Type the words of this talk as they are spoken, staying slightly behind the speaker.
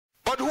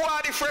But who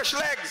are the fresh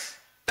legs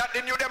that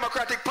the New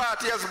Democratic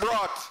Party has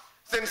brought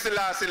since the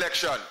last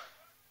election?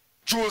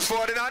 Jules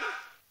Ferdinand,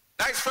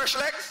 nice fresh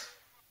legs.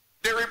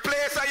 They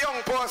replace a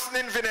young person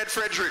in Vinette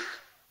Frederick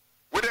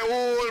with an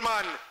old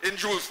man in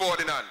Jules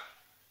Ferdinand.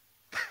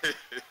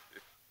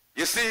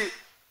 You see,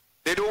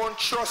 they don't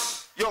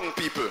trust young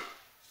people,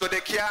 so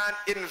they can't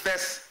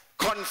invest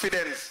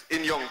confidence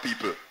in young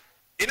people.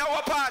 In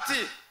our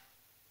party,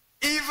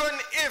 even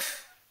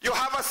if you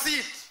have a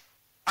seat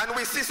and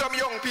we see some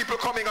young people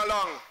coming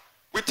along,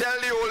 we tell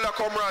the older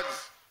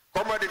comrades,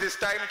 comrade, it is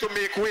time to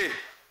make way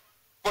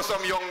for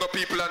some younger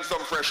people and some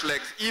fresh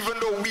legs, even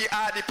though we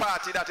are the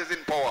party that is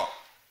in power.